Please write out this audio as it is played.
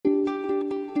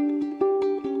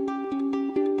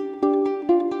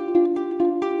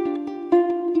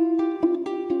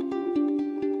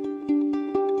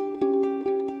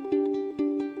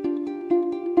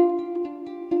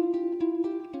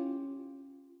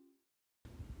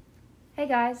Hey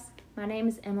guys, my name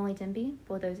is Emily Denby,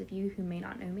 for those of you who may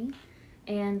not know me,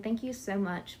 and thank you so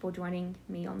much for joining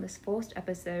me on this first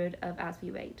episode of As We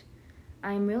Wait.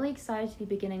 I am really excited to be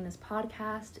beginning this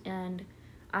podcast, and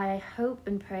I hope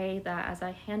and pray that as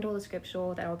I handle the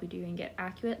scripture that I'll be doing it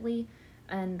accurately,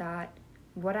 and that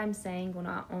what I'm saying will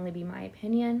not only be my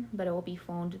opinion, but it will be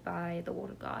formed by the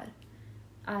Word of God.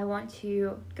 I want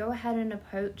to go ahead and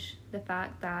approach the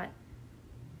fact that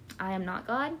I am not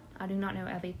God. I do not know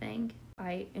everything.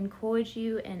 I encourage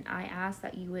you and I ask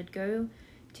that you would go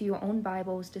to your own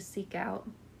Bibles to seek out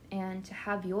and to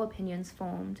have your opinions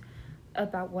formed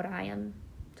about what I am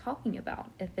talking about.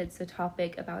 If it's a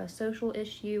topic about a social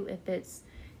issue, if it's,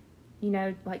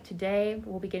 like today,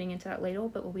 we'll be getting into that later,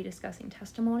 but we'll be discussing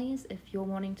testimonies. If you're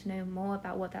wanting to know more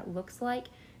about what that looks like,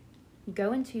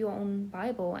 go into your own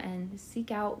Bible and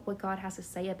seek out what God has to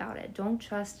say about it. Don't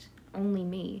trust only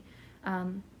me.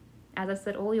 As I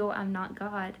said earlier, I'm not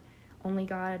God. Only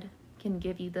God can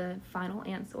give you the final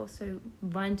answer. So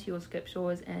run to your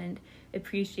scriptures and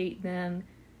appreciate them,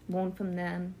 learn from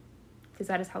them, because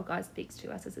that is how God speaks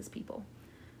to us as his people.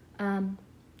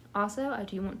 Also, I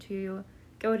do want to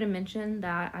go ahead and mention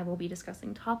that I will be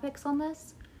discussing topics on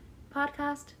this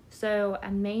podcast. So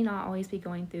I may not always be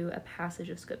going through a passage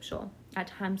of scripture. At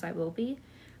times I will be,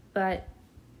 but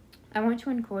I want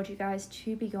to encourage you guys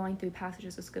to be going through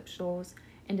passages of scriptures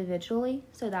individually,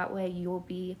 so that way you'll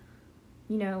be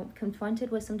confronted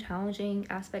with some challenging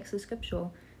aspects of scripture.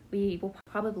 We will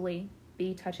probably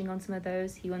be touching on some of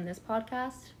those here in this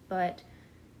podcast, but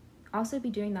also be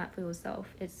doing that for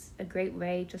yourself. It's a great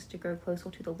way just to grow closer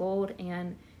to the Lord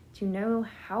and to know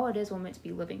how it is we're meant to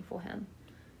be living for him.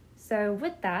 So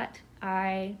with that,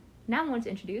 I now want to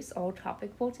introduce our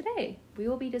topic for today. We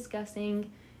will be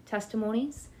discussing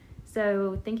testimonies.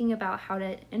 So thinking about how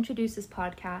to introduce this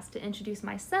podcast, to introduce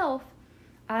myself,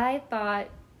 I thought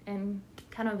and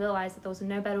kind of realized that there was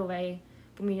no better way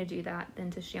for me to do that than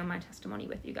to share my testimony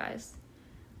with you guys.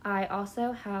 I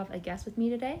also have a guest with me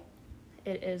today.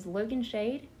 It is Logan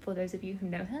Shade. For those of you who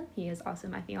know him, he is also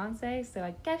my fiance, so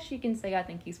I guess you can say I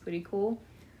think he's pretty cool.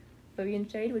 Logan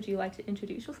Shade, would you like to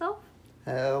introduce yourself?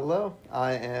 Hello,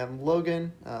 I am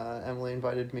Logan. Emily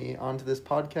invited me onto this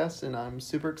podcast, and I'm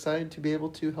super excited to be able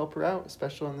to help her out,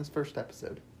 especially on this first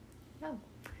episode. Oh.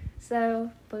 So,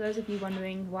 for those of you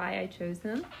wondering why I chose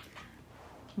him,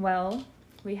 well,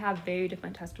 we have very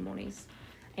different testimonies.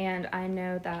 And I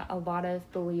know that a lot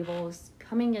of believers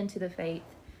coming into the faith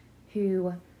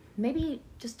who maybe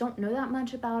just don't know that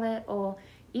much about it, or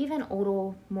even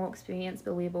older, more experienced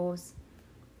believers,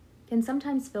 can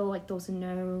sometimes feel like there's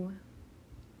no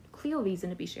clear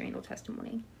reason to be sharing their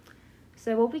testimony.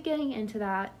 So we'll be getting into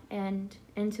that and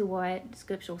into what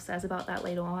scripture says about that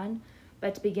later on.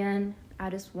 But to begin, I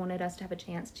just wanted us to have a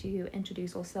chance to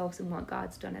introduce ourselves and what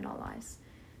God's done in our lives.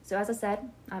 So as I said,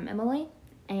 I'm Emily,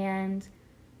 and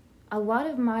a lot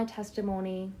of my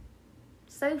testimony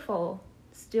so far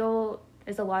still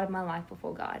is a lot of my life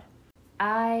before God.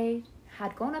 I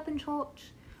had grown up in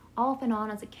church off and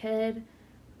on as a kid,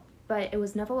 but it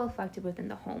was never reflected within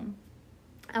the home.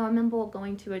 I remember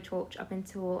going to a church up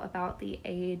until about the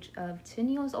age of 10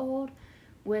 years old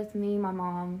with me, my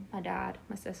mom, my dad,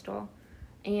 my sister.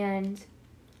 And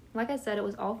like I said, it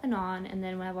was off and on. And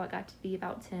then whenever I got to be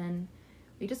about 10,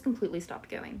 we just completely stopped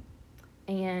going.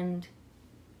 And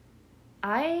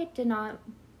I did not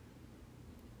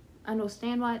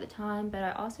understand why at the time, but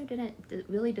I also didn't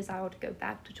really desire to go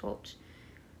back to church.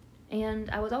 And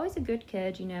I was always a good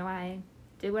kid, I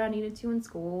did what I needed to in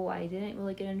school. I didn't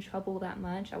really get in trouble that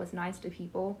much. I was nice to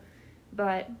people,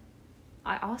 but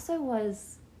I also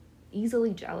was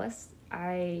easily jealous.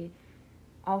 I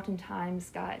oftentimes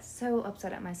got so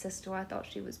upset at my sister. I thought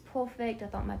she was perfect. I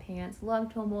thought my parents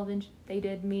loved her more than they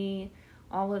did me,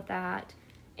 all of that.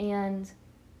 And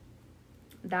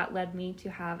that led me to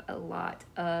have a lot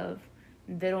of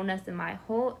bitterness in my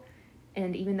heart.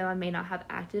 And even though I may not have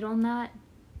acted on that,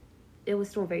 it was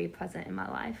still very present in my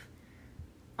life.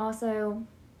 Also,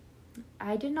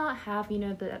 I did not have,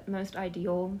 the most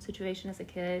ideal situation as a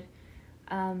kid.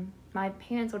 My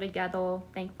parents were together,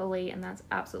 thankfully, and that's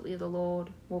absolutely the Lord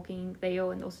working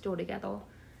there, and they're still together,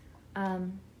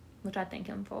 which I thank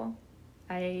him for.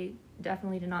 I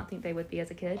definitely did not think they would be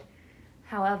as a kid.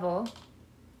 However,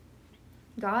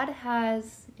 God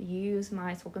has used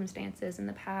my circumstances in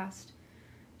the past,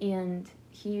 and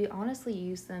he honestly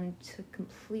used them to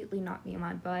completely knock me on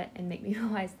my butt and make me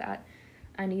realize that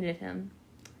I needed him.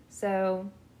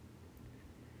 So,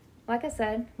 like I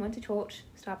said, went to church,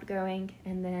 stopped going,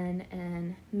 and then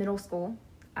in middle school,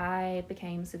 I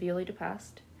became severely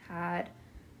depressed, had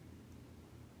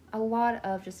a lot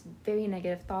of just very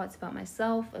negative thoughts about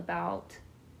myself, about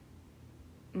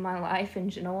my life in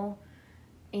general,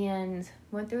 and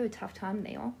went through a tough time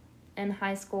there. In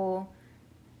high school,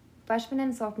 freshman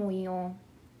and sophomore year,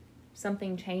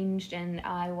 something changed, and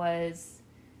I was,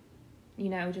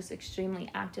 just extremely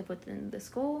active within the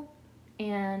school.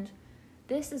 And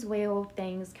this is where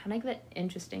things kind of get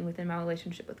interesting within my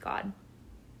relationship with God.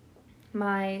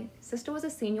 My sister was a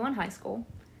senior in high school.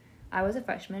 I was a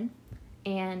freshman,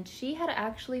 and she had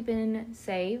actually been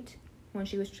saved when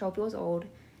she was 12 years old,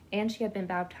 and she had been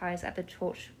baptized at the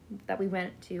church that we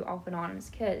went to off and on as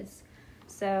kids.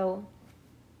 So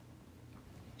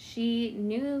she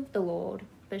knew the Lord,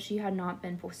 but she had not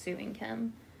been pursuing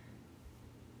him.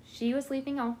 She was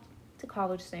leaving off to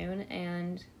college soon,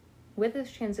 and with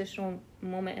this transitional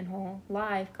moment in her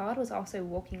life, God was also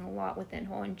working a lot within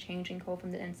her and changing her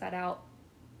from the inside out.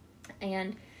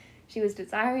 And she was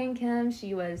desiring him,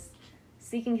 she was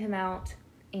seeking him out,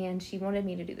 and she wanted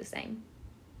me to do the same.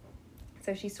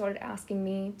 So she started asking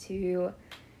me to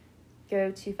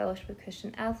go to Fellowship of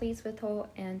Christian Athletes with her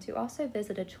and to also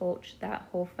visit a church that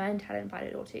her friend had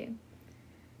invited her to.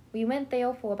 We went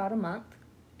there for about a month,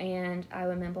 and I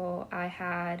remember I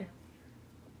had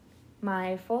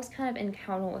my first kind of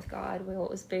encounter with God where it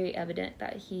was very evident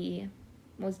that he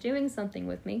was doing something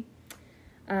with me.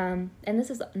 And this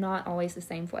is not always the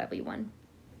same for everyone.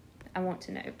 I want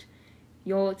to note,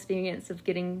 your experience of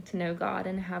getting to know God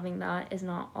and having that is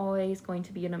not always going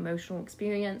to be an emotional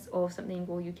experience or something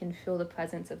where you can feel the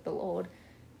presence of the Lord.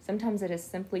 Sometimes it is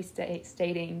simply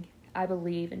stating, I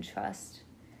believe and trust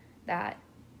that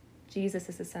Jesus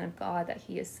is the Son of God, that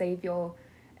he is Savior,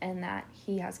 and that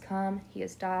he has come, he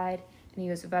has died, and he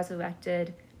was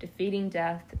resurrected, defeating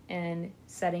death and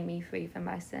setting me free from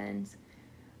my sins.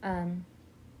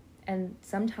 And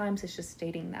sometimes it's just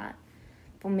stating that.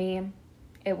 For me,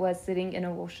 it was sitting in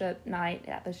a worship night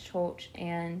at this church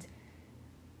and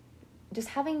just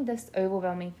having this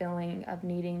overwhelming feeling of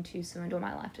needing to surrender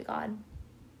my life to God.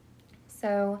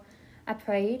 So I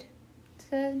prayed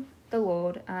to the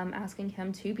Lord, asking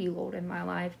him to be Lord in my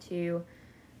life, to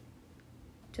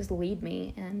just lead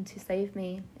me and to save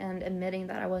me, and admitting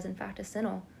that I was in fact a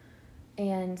sinner.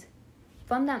 And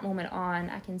from that moment on,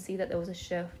 I can see that there was a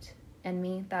shift in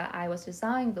me, that I was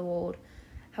desiring the Lord.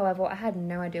 However, I had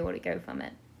no idea where to go from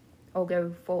it, or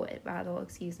go for it, rather,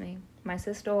 excuse me. My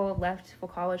sister left for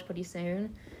college pretty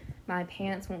soon. My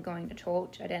parents weren't going to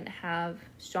church. I didn't have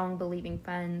strong believing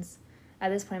friends. At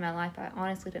this point in my life, I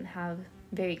honestly didn't have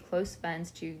very close friends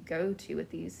to go to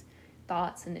with these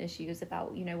thoughts and issues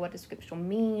about, what does scripture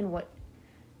mean? What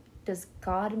does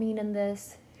God mean in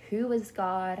this? Who is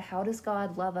God? How does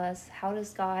God love us? How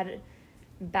does God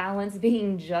balance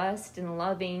being just and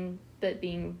loving, but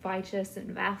being righteous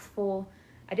and wrathful?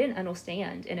 I didn't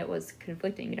understand, and it was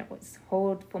conflicting. It was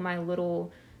hard for my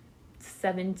little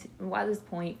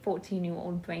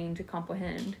 14-year-old brain to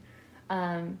comprehend.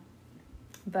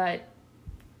 But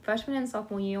freshman and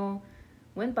sophomore year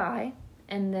went by,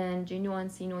 and then junior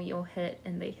and senior year hit,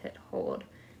 and they hit hard.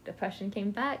 Depression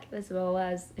came back, as well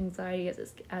as anxiety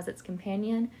as its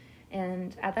companion,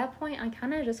 and at that point, I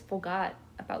kind of just forgot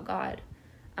about God.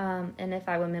 And if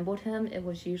I remembered him, it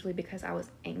was usually because I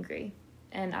was angry,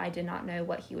 and I did not know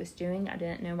what he was doing. I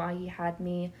didn't know why he had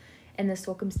me in the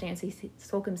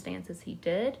circumstances he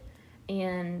did,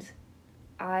 and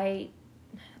I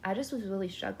just was really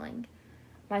struggling.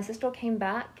 My sister came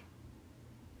back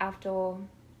after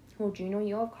her junior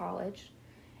year of college,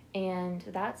 and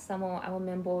that summer I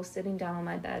remember sitting down on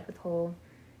my bed with her,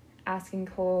 asking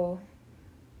her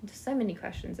just so many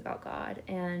questions about God,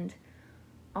 and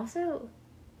also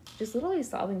just literally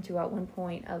sobbing to at one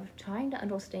point of trying to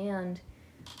understand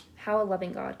how a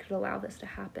loving God could allow this to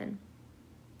happen.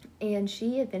 And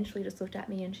she eventually just looked at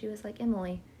me and she was like,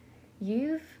 Emily,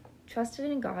 you've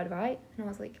trusted in God, right? And I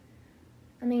was like,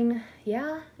 I mean,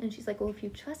 yeah. And she's like, well, if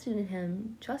you've trusted in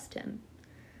him, trust him.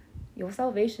 Your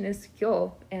salvation is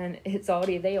secure and it's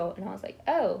already there. And I was like,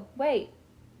 oh, wait,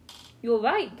 you're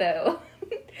right though.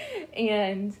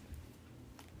 And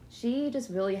she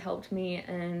just really helped me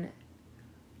in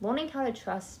learning how to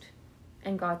trust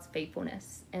in God's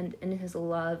faithfulness and in his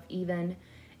love, even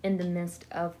in the midst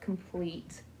of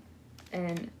complete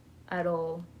and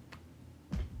utter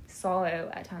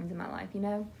sorrow at times in my life,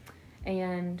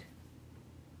 And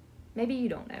maybe you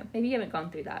don't know. Maybe you haven't gone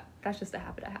through that. That's just a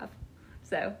habit I have.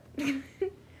 So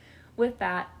with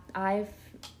that, I've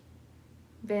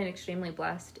been extremely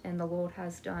blessed, and the Lord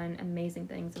has done amazing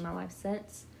things in my life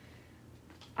since.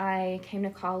 I came to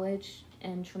college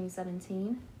in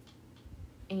 2017,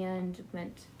 and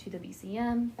went to the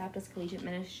BCM, Baptist Collegiate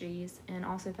Ministries, and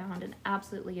also found an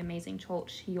absolutely amazing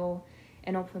church here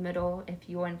in Upper Middle. If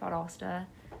you're in Valdosta,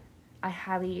 I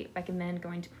highly recommend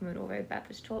going to Primordial Road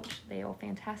Baptist Church. They are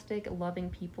fantastic, loving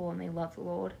people, and they love the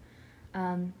Lord.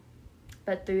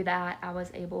 But through that, I was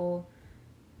able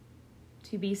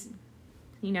to be,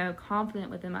 confident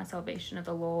within my salvation of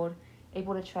the Lord,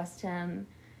 able to trust Him,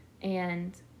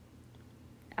 and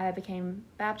I became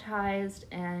baptized,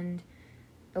 and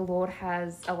the Lord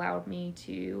has allowed me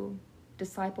to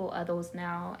disciple others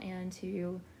now and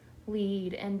to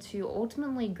lead and to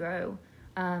ultimately grow.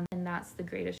 And that's the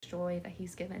greatest joy that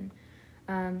He's given.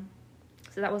 So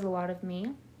that was a lot of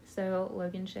me. So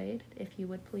Logan Shade, if you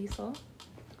would please, sir.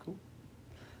 Cool.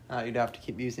 You'd have to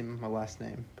keep using my last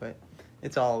name, but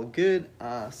it's all good.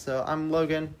 So I'm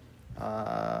Logan.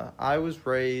 I was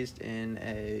raised in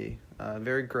a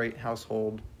very great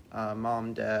household.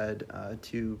 Mom, dad,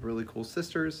 two really cool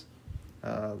sisters.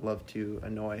 Love to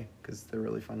annoy because they're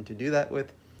really fun to do that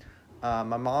with. My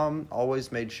mom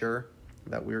always made sure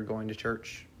that we were going to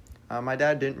church. My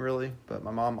dad didn't really, but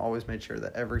my mom always made sure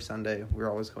that every Sunday we were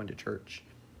always going to church,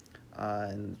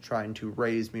 and trying to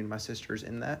raise me and my sisters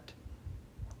in that.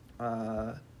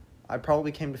 I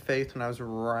probably came to faith when I was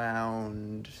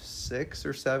around 6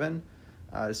 or 7.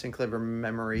 I distinctly have a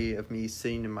memory of me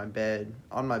sitting on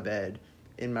my bed,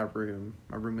 in my room.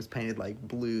 My room was painted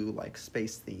blue,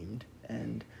 space themed,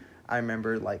 and I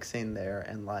remember sitting there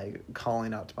and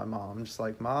calling out to my mom, just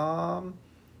Mom,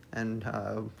 and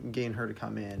getting her to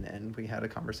come in, and we had a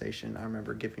conversation. I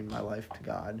remember giving my life to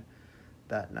God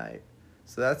that night.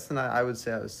 So that's the night I would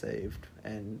say I was saved,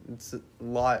 and it's a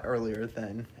lot earlier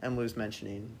than Emily was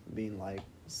mentioning, being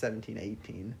 17,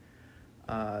 18.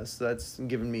 So that's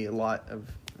given me a lot of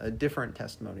a different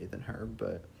testimony than her,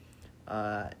 but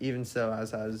even so,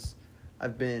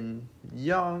 I've been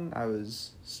young, I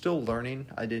was still learning.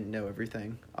 I didn't know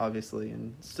everything, obviously,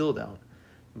 and still don't,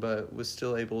 but was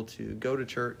still able to go to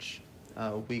church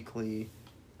weekly,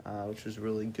 which was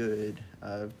really good.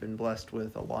 I've been blessed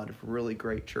with a lot of really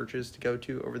great churches to go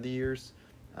to over the years.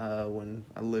 When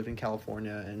I lived in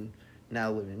California and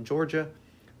now live in Georgia,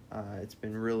 it's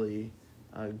been really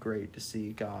great to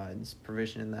see God's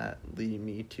provision in that, leading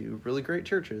me to really great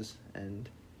churches, and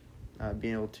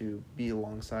being able to be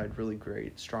alongside really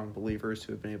great, strong believers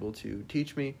who have been able to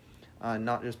teach me,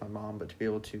 not just my mom, but to be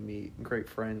able to meet great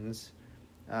friends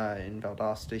in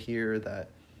Valdosta here that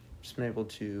just been able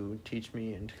to teach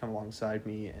me and to come alongside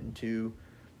me and to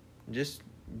just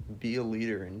be a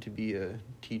leader and to be a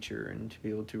teacher and to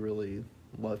be able to really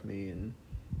love me and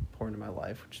pour into my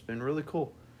life, which has been really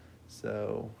cool.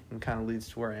 So it kind of leads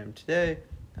to where I am today.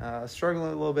 Struggling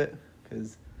a little bit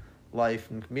because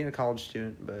life and being a college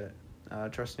student, but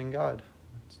trusting God.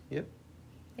 Yep.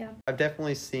 Yeah. I've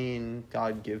definitely seen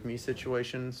God give me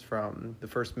situations, from the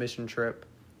first mission trip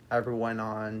I ever went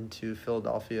on to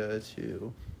Philadelphia,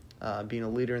 to being a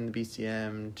leader in the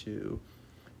BCM, to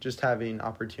just having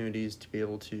opportunities to be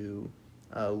able to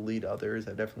lead others.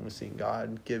 I've definitely seen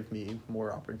God give me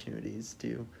more opportunities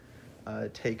to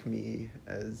take me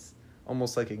as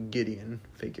almost like a Gideon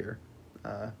figure,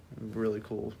 really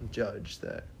cool judge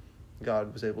that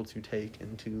God was able to take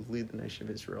and to lead the nation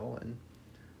of Israel. And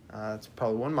it's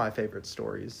probably one of my favorite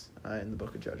stories in the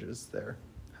book of Judges there.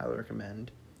 Highly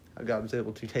recommend how God was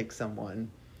able to take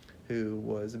someone who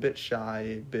was a bit shy,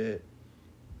 a bit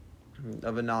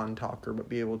of a non-talker, but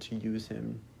be able to use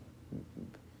him,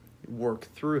 work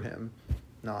through him,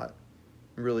 not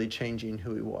really changing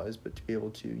who he was, but to be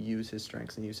able to use his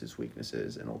strengths and use his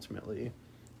weaknesses and ultimately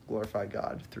glorify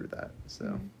God through that.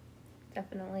 So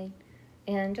Definitely.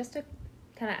 And just to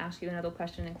kind of ask you another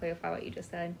question and clarify what you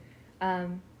just said,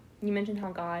 you mentioned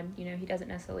how God, he doesn't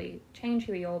necessarily change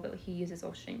who we are, but he uses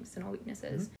our strengths and our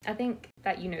weaknesses. I think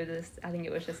that this. I think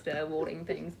it was just a wording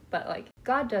thing, but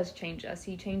God does change us.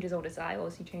 He changes our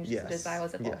desires. He changes the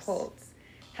desires of our hearts.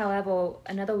 However,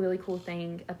 another really cool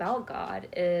thing about God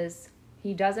is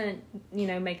he doesn't,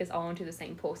 make us all into the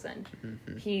same person.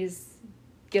 He's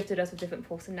gifted us with different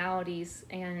personalities,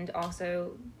 and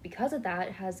also because of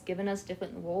that has given us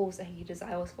different roles that he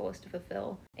desires for us to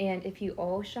fulfill. And if you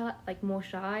are shy, more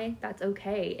shy, that's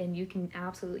okay, and you can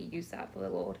absolutely use that for the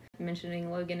Lord.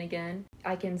 Mentioning Logan again,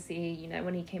 I can see,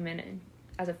 when he came in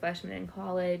as a freshman in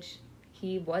college,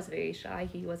 he was very shy.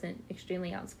 He wasn't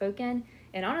extremely outspoken,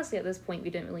 and honestly at this point we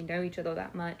didn't really know each other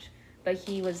that much, but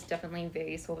he was definitely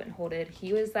very servant-hearted.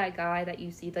 He was that guy that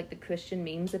you see the Christian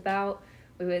memes about,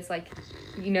 who is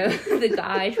the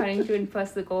guy trying to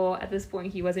impress the girl. At this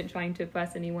point, he wasn't trying to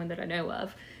impress anyone that I know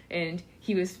of. And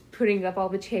he was putting up all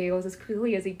the chairs as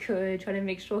quickly as he could, trying to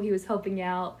make sure he was helping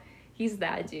out. He's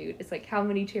that dude. It's like, how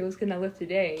many tails can I lift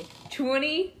today?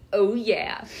 20? Oh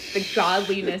yeah. The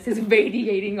godliness is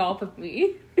radiating off of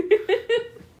me.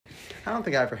 I don't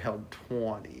think I ever held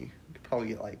 20. Could probably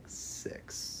get like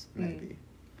 6, maybe.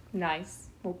 Nice.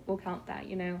 We'll count that,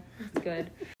 It's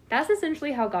good. That's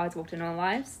essentially how God's worked in our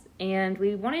lives. And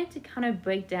we wanted to kind of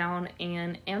break down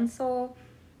and answer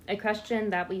a question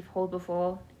that we've heard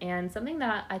before, and something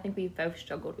that I think we've both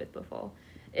struggled with before,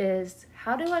 is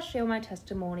how do I share my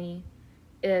testimony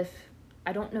if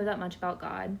I don't know that much about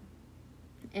God?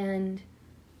 And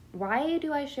why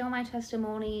do I share my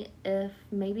testimony if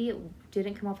maybe it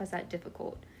didn't come off as that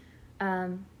difficult?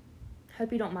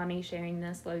 Hope you don't mind me sharing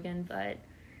this, Logan, but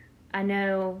I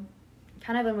know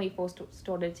kind of when we first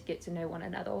started to get to know one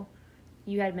another,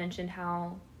 you had mentioned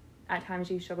how at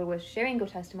times you struggled with sharing your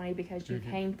testimony because you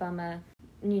came from a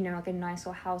nice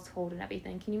little household and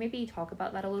everything. Can you maybe talk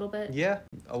about that a little bit? Yeah.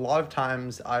 A lot of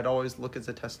times I'd always look at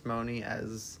the testimony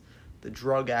as the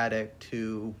drug addict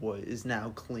who is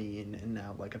now clean and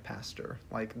now like a pastor.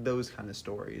 Like those kind of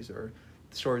stories, or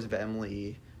the stories of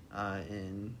Emily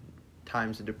in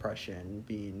times of depression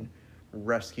being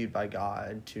rescued by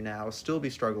God to now still be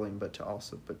struggling, but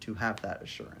to have that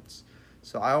assurance.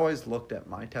 So I always looked at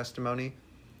my testimony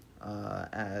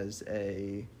as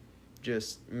a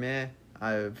just meh.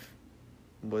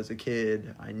 Was a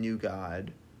kid. I knew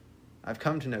God. I've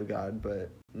come to know God,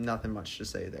 but nothing much to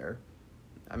say there.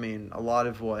 I mean, a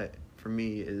lot for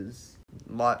me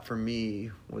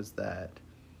was that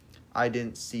I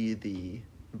didn't see the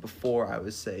before I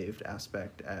was saved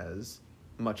aspect as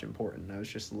much important. I was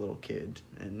just a little kid,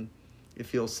 and it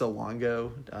feels so long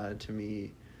ago to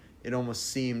me. It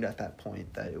almost seemed at that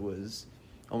point that it was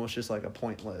almost just like a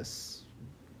pointless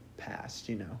past,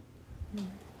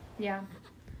 Yeah.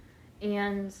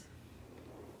 And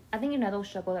I think another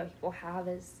struggle that people have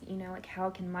is, like, how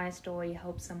can my story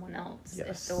help someone else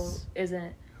if there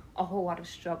isn't a whole lot of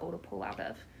struggle to pull out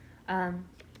of?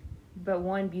 But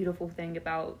one beautiful thing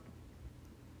about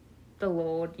the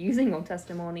Lord using your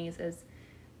testimonies is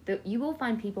that you will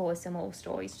find people with similar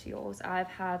stories to yours. I've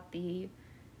had the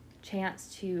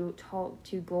chance to talk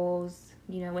to girls,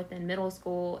 within middle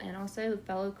school and also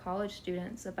fellow college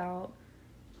students about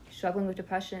struggling with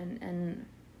depression and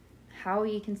how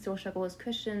you can still struggle as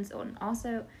Christians, and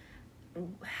also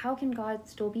how can God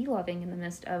still be loving in the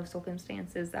midst of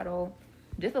circumstances that are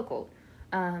difficult.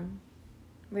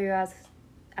 Whereas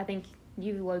I think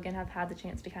you, Logan, have had the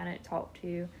chance to kind of talk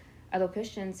to other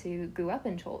Christians who grew up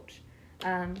in church,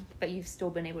 but you've still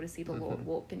been able to see the Lord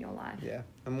walk in your life. Yeah,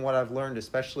 and what I've learned,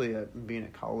 especially being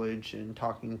at college and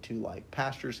talking to like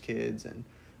pastors' kids and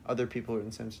other people who are in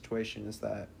the same situation, is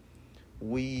that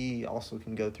we also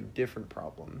can go through different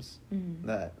problems.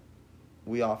 That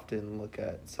we often look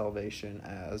at salvation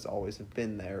as always have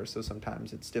been there, so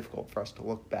sometimes it's difficult for us to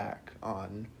look back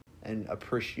on and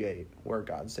appreciate where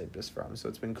God saved us from. So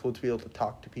it's been cool to be able to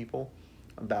talk to people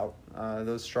about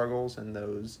those struggles and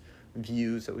those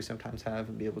views that we sometimes have,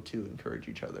 and be able to encourage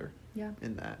each other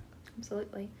in that.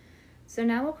 Absolutely. So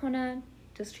now we're going to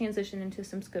just transition into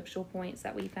some scriptural points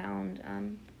that we found.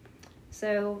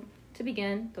 So to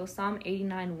begin, there's Psalm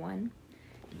 89:1,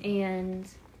 and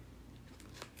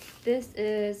this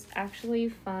is actually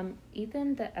from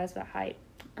Ethan the Ezrahite.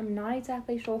 I'm not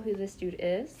exactly sure who this dude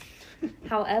is.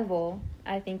 However,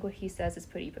 I think what he says is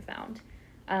pretty profound.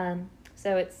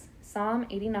 So it's Psalm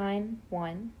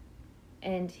 89:1,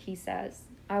 and he says,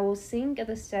 "I will sing of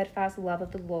the steadfast love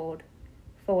of the Lord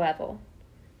forever.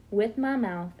 With my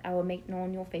mouth I will make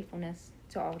known your faithfulness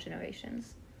to all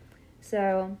generations."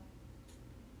 So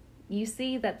you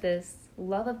see that this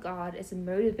love of God is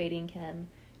motivating him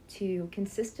to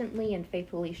consistently and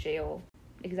faithfully share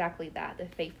exactly that, the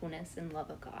faithfulness and love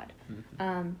of God.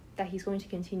 That he's going to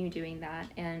continue doing that.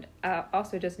 And I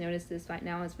also just noticed this right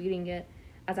now as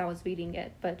I was reading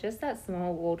it, but just that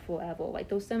small word forever, like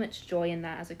there's so much joy in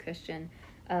that as a Christian,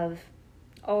 of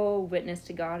all witness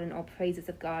to God and all praises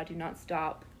of God do not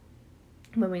stop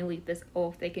when we leave this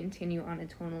earth. They continue on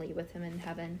eternally with him in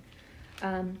heaven.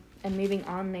 And moving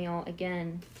on now,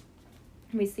 again,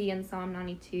 we see in Psalm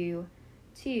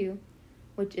 92:2,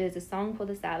 which is a song for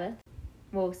the Sabbath.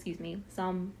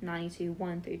 Psalm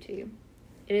 92:1-2.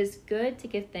 "It is good to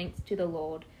give thanks to the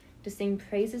Lord, to sing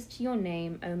praises to your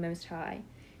name, O Most High,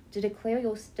 to declare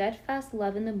your steadfast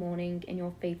love in the morning and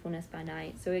your faithfulness by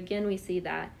night." So again, we see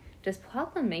that just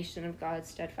proclamation of God's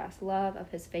steadfast love,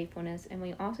 of his faithfulness, and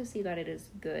we also see that it is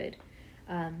good.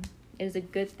 It is a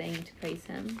good thing to praise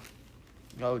him.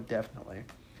 Oh, definitely.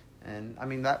 And I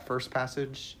mean, that first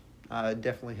passage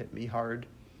definitely hit me hard,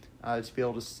 to be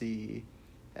able to see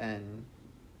and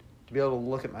to be able to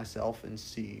look at myself and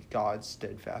see God's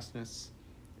steadfastness,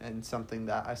 and something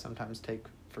that I sometimes take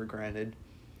for granted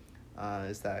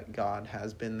is that God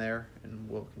has been there and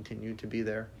will continue to be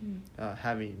there.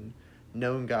 Having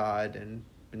known God and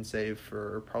been saved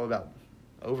for probably about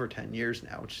over 10 years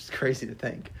now, which is crazy to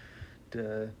think.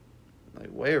 Like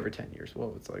way over 10 years.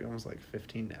 Whoa, it's like almost like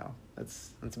 15 now.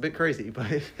 That's a bit crazy,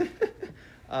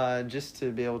 but just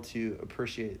to be able to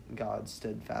appreciate God's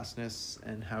steadfastness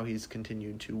and how he's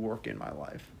continued to work in my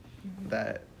life.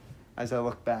 That as I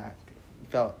look back,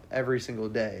 felt every single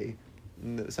day,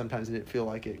 sometimes it didn't feel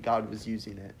like it, God was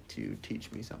using it to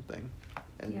teach me something.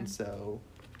 And so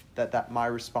that my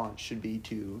response should be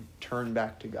to turn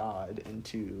back to God and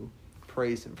to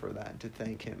praise him for that, and to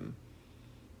thank him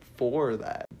for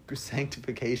that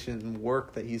sanctification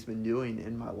work that he's been doing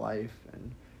in my life.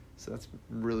 And so that's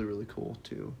really, really cool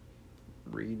to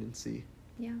read and see.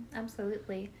 Yeah,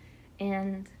 absolutely.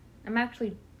 And I'm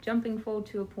actually jumping forward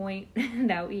to a point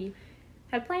that we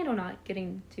had planned on not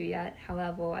getting to yet.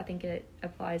 However, I think it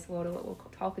applies well to what we're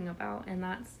talking about, and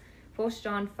that's 1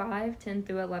 John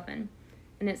 5:10-11.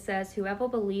 And it says, "Whoever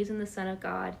believes in the Son of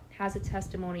God has a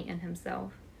testimony in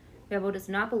himself. Whoever does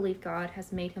not believe God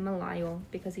has made him a liar,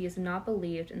 because he has not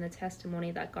believed in the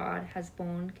testimony that God has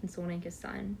borne concerning his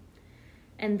Son.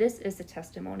 And this is the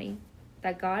testimony,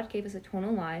 that God gave us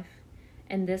eternal life,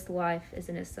 and this life is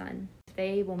in his Son." If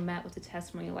they were met with a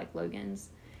testimony like Logan's,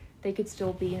 they could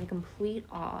still be in complete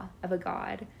awe of a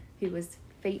God who was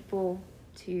faithful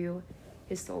to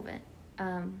his servant.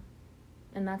 And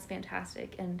that's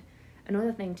fantastic. And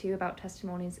another thing, too, about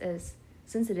testimonies is,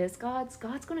 since it is God's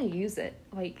going to use it.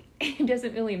 Like, it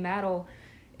doesn't really matter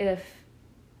if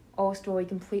our story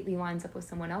completely lines up with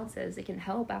someone else's. It can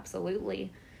help,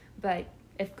 absolutely. But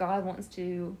if God wants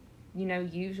to,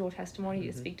 use your testimony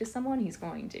to speak to someone, he's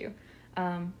going to,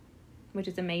 which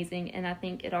is amazing. And I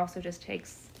think it also just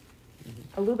takes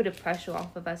a little bit of pressure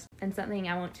off of us. And something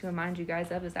I want to remind you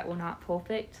guys of is that we're not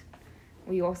perfect.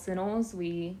 We are sinners.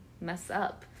 We mess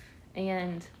up.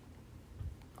 And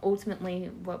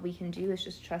ultimately, what we can do is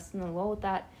just trust in the Lord,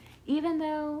 that even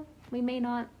though we may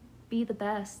not be the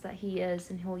best, that he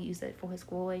is, and he'll use it for his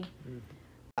glory.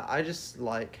 I just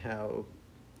like how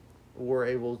we're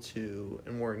able to,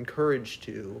 and we're encouraged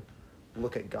to,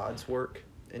 look at God's work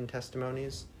in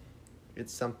testimonies.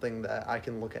 It's something that I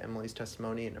can look at Emily's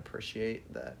testimony and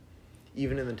appreciate, that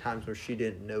even in the times where she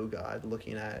didn't know God,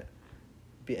 looking at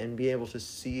and be able to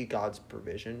see God's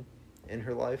provision in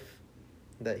her life,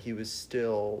 that he was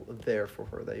still there for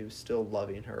her, that he was still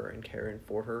loving her and caring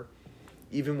for her,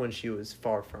 even when she was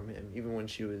far from him, even when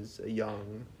she was a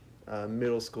young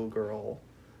middle school girl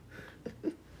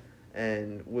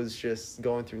and was just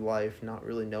going through life not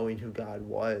really knowing who God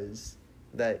was,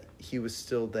 that he was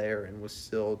still there and was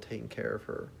still taking care of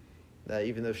her. That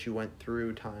even though she went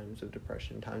through times of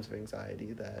depression, times of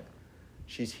anxiety, that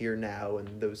she's here now,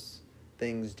 and those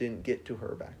things didn't get to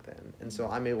her back then. And so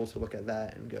I'm able to look at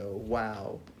that and go,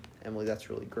 wow, Emily, that's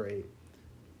really great.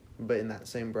 But in that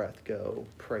same breath, go,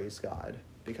 praise God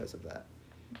because of that.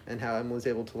 And how Emily's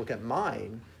able to look at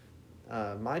mine,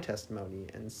 my testimony,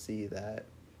 and see that,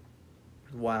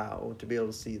 wow, to be able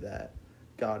to see that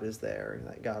God is there and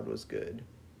that God was good.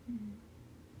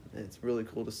 And it's really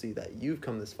cool to see that you've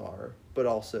come this far, but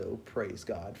also praise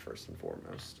God first and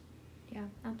foremost. Yeah,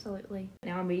 absolutely.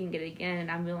 Now I'm reading it again, and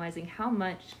I'm realizing how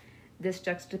much this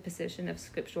juxtaposition of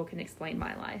scripture can explain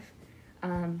my life.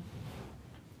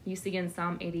 You see in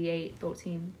Psalm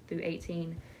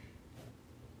 88:13-18,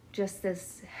 just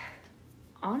this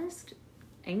honest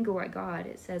anger at God.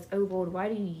 It says, "O Lord, why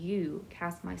do you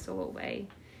cast my soul away?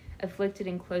 Afflicted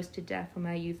and close to death from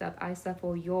my youth up, I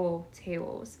suffer your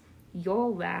terrors.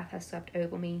 Your wrath has swept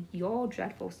over me. Your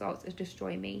dreadful thoughts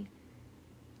destroy me.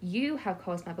 You have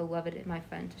caused my beloved and my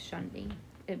friend to shun me."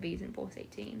 It reads in verse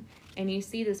 18. And you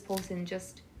see this person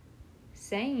just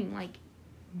saying, like,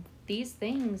 these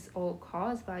things are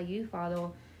caused by you,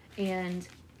 Father. And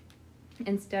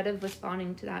instead of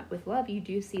responding to that with love, you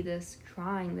do see this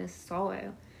crying, this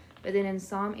sorrow. But then in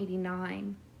Psalm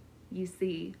 89, you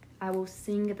see, "I will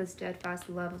sing of the steadfast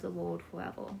love of the Lord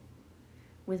forever.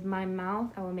 With my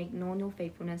mouth I will make known your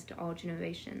faithfulness to all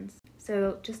generations."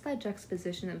 So just that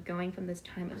juxtaposition of going from this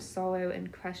time of sorrow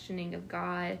and questioning of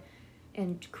God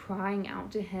and crying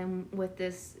out to him with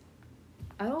this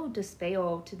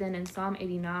despair, to then in Psalm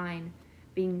 89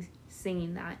 being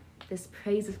seen that this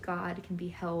praise of God can be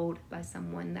held by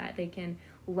someone, that they can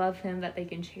love him, that they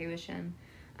can cherish him.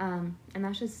 And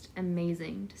that's just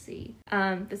amazing to see.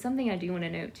 But something I do want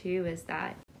to note too is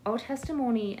that our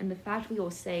testimony and the fact we are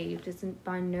saved doesn't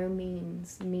by no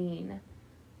means mean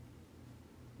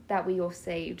that we are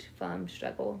saved from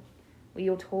struggle. We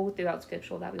are told throughout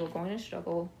Scripture that we are going to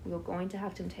struggle, we are going to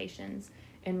have temptations,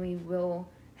 and we will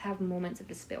have moments of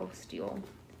despair still.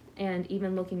 And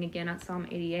even looking again at Psalm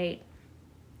 88,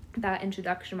 that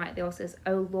introduction right there says,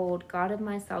 "O Lord, God of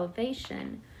my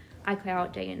salvation, I cry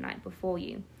out day and night before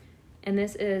you." And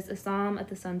this is a psalm of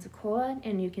the sons of Korah,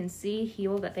 and you can see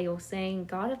here that they are saying,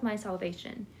 "God of my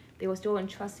salvation." They were still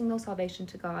entrusting their salvation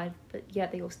to God, but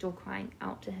yet they were still crying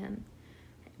out to him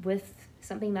with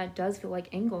something that does feel like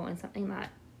anger, and something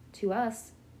that, to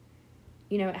us,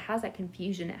 it has that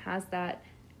confusion. It has that,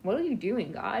 what are you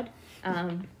doing, God?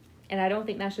 And I don't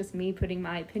think that's just me putting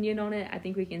my opinion on it. I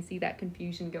think we can see that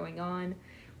confusion going on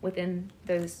within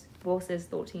those verses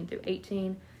 13 through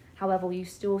 18. However, you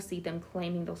still see them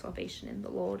claiming their salvation in the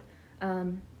Lord.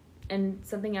 And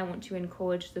something I want to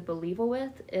encourage the believer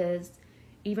with is,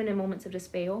 even in moments of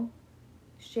despair,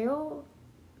 share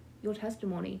your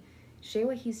testimony. Share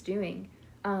what he's doing.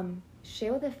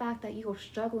 Share the fact that you are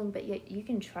struggling, but yet you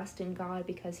can trust in God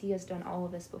because he has done all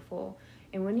of this before.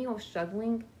 And when you are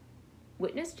struggling,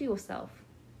 witness to yourself.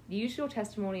 Use your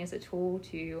testimony as a tool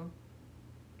to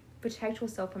protect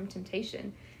yourself from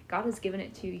temptation. God has given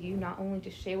it to you not only to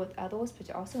share with others, but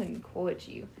to also encourage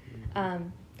you.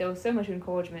 There was so much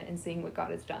encouragement in seeing what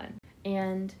God has done.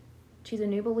 And to the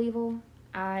new believer,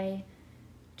 I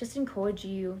just encourage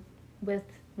you with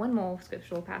one more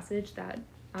scriptural passage that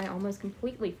I almost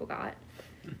completely forgot,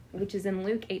 which is in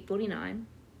Luke 8:49.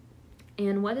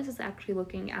 And what this is actually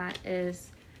looking at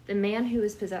is the man who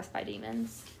is possessed by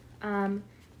demons.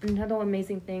 Another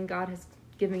amazing thing God has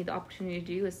given me the opportunity to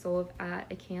do is serve at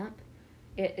a camp.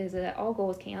 It is an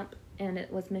all-girls camp, and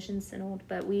it was mission-centered,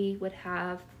 but we would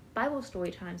have Bible story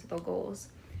times with our girls.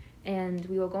 And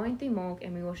we were going through Mark,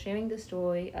 and we were sharing the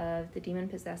story of the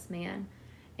demon-possessed man.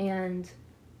 And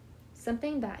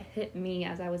something that hit me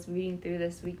as I was reading through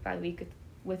this week by week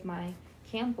with my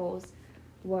campers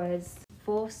was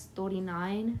verse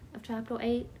 39 of chapter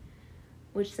 8,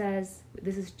 which says,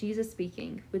 this is Jesus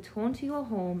speaking, "Return to your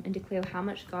home and declare how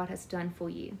much God has done for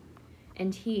you."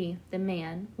 And he, the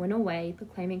man, went away,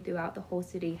 proclaiming throughout the whole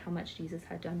city how much Jesus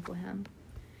had done for him.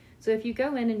 So if you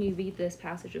go in and you read this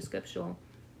passage of scripture,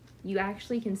 you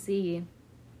actually can see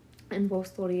in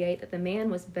verse 38 that the man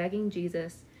was begging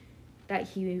Jesus that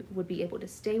he would be able to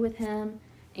stay with him,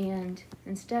 and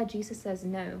instead Jesus says,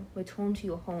 "No, return to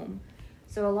your home."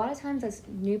 So a lot of times as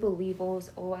new believers,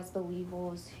 or as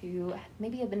believers who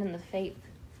maybe have been in the faith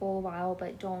for a while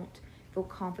but don't feel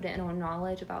confident in our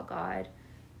knowledge about God,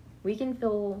 we can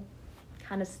feel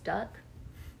kind of stuck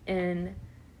in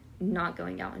not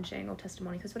going out and sharing our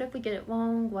testimony. Because what if we get it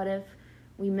wrong? What if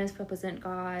we misrepresent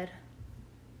God?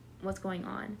 What's going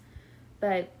on?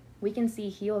 But we can see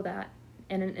here that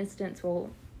in an instance where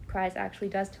Christ actually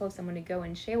does tell someone to go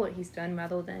and share what he's done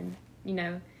rather than,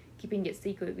 keeping it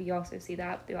secret. We also see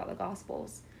that throughout the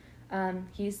Gospels.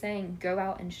 He's saying, go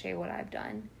out and share what I've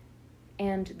done.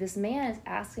 And this man is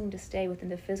asking to stay within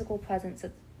the physical presence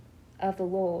of the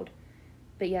Lord.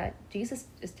 But yet, Jesus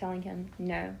is telling him,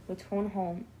 no, return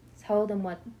home. Tell them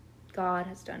what God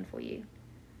has done for you.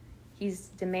 He's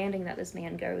demanding that this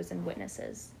man goes and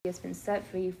witnesses. He has been set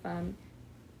free from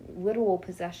literal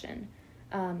possession.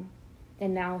 And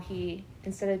now he,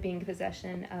 instead of being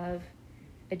possession of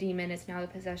a demon, is now the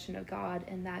possession of God,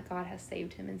 and that God has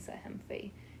saved him and set him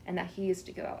free, and that he is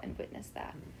to go out and witness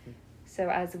that. Mm-hmm. So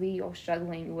as we are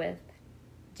struggling with,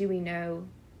 do we know,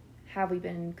 have we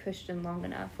been Christian long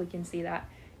enough, we can see that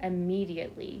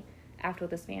immediately after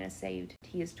this man is saved,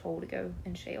 he is told to go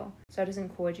and share. So I just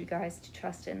encourage you guys to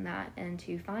trust in that and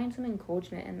to find some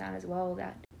encouragement in that as well,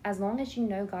 that as long as you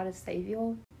know God is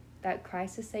Savior, that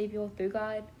Christ is Savior through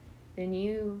God, then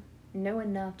you know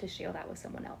enough to share that with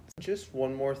someone else. Just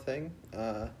one more thing.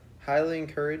 Highly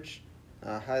encourage,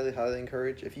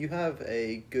 if you have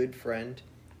a good friend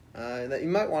that you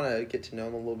might want to get to know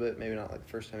them a little bit, maybe not like the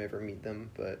first time you ever meet them,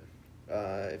 but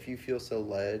if you feel so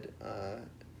led,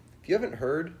 if you haven't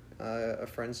heard a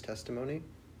friend's testimony,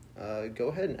 go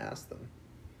ahead and ask them.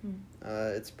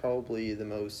 It's probably the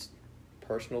most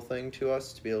personal thing to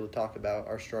us to be able to talk about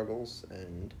our struggles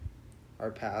and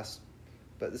our past,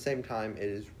 but at the same time, it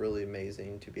is really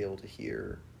amazing to be able to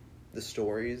hear the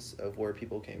stories of where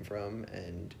people came from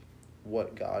and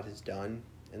what God has done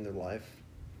in their life.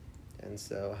 And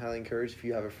so I highly encourage, if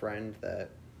you have a friend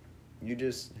that you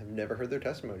just have never heard their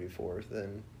testimony before,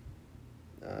 then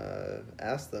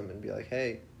ask them and be like,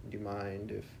 hey, do you mind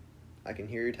if I can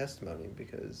hear your testimony?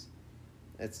 Because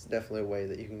it's definitely a way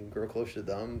that you can grow closer to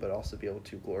them, but also be able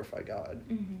to glorify God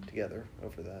together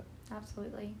over that.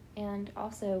 Absolutely. And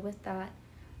also with that,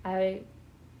 I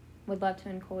would love to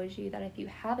encourage you that if you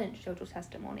haven't shared your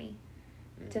testimony,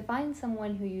 to find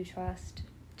someone who you trust,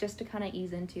 just to kind of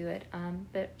ease into it,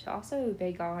 but to also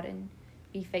obey God and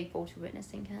be faithful to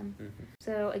witnessing Him.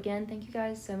 So again, thank you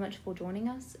guys so much for joining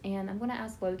us, and I'm going to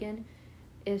ask Logan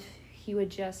if he would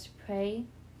just pray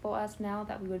for us now,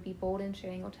 that we would be bold in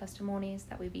sharing our testimonies,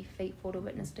 that we'd be faithful to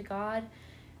witness to God,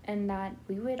 and that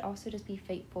we would also just be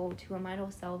faithful to remind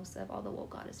ourselves of all the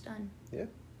work God has done. Yeah,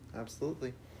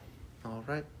 absolutely. All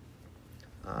right.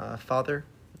 Father,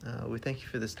 we thank you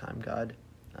for this time, God.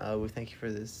 We thank you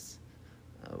for this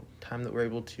time that we're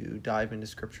able to dive into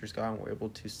scriptures, God, and we're able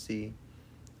to see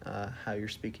how you're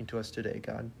speaking to us today,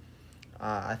 God.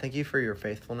 I thank you for your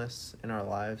faithfulness in our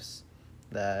lives,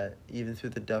 that even through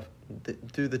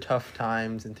the tough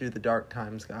times and through the dark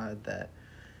times, God, that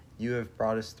you have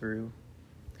brought us through,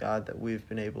 God, that we've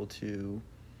been able to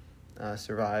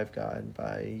survive, God,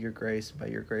 by your grace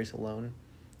alone.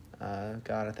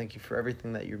 God, I thank you for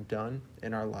everything that you've done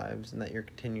in our lives and that you're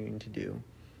continuing to do.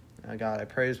 God, I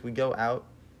pray as we go out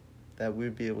that we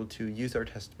would be able to use our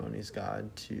testimonies,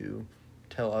 God, to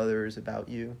tell others about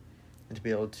you and to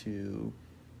be able to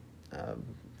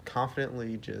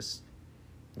confidently just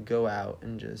go out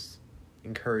and just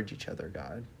encourage each other,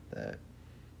 God, that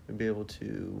we'd be able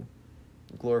to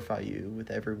glorify you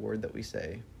with every word that we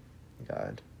say,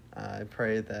 God. I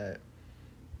pray that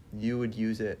you would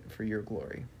use it for your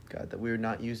glory, God, that we would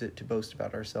not use it to boast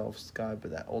about ourselves, God,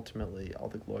 but that ultimately all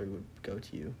the glory would go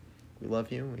to you. We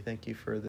love you, and we thank you for